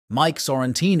Mike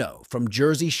Sorrentino, from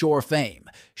Jersey Shore fame,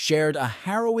 shared a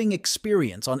harrowing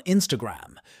experience on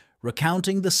Instagram,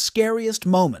 recounting the scariest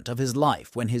moment of his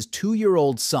life when his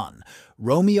 2-year-old son,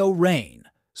 Romeo Rain,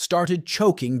 started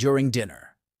choking during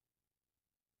dinner.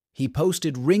 He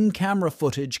posted Ring camera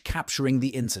footage capturing the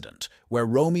incident, where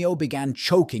Romeo began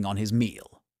choking on his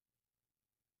meal.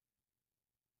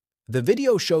 The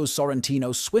video shows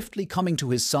Sorrentino swiftly coming to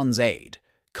his son's aid,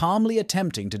 calmly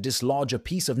attempting to dislodge a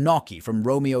piece of gnocchi from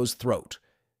Romeo's throat.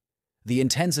 The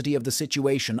intensity of the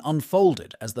situation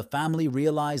unfolded as the family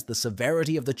realized the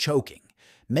severity of the choking,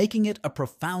 making it a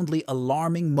profoundly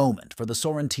alarming moment for the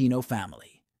Sorrentino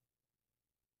family.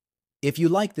 If you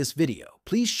like this video,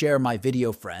 please share my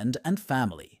video friend and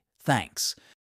family. Thanks.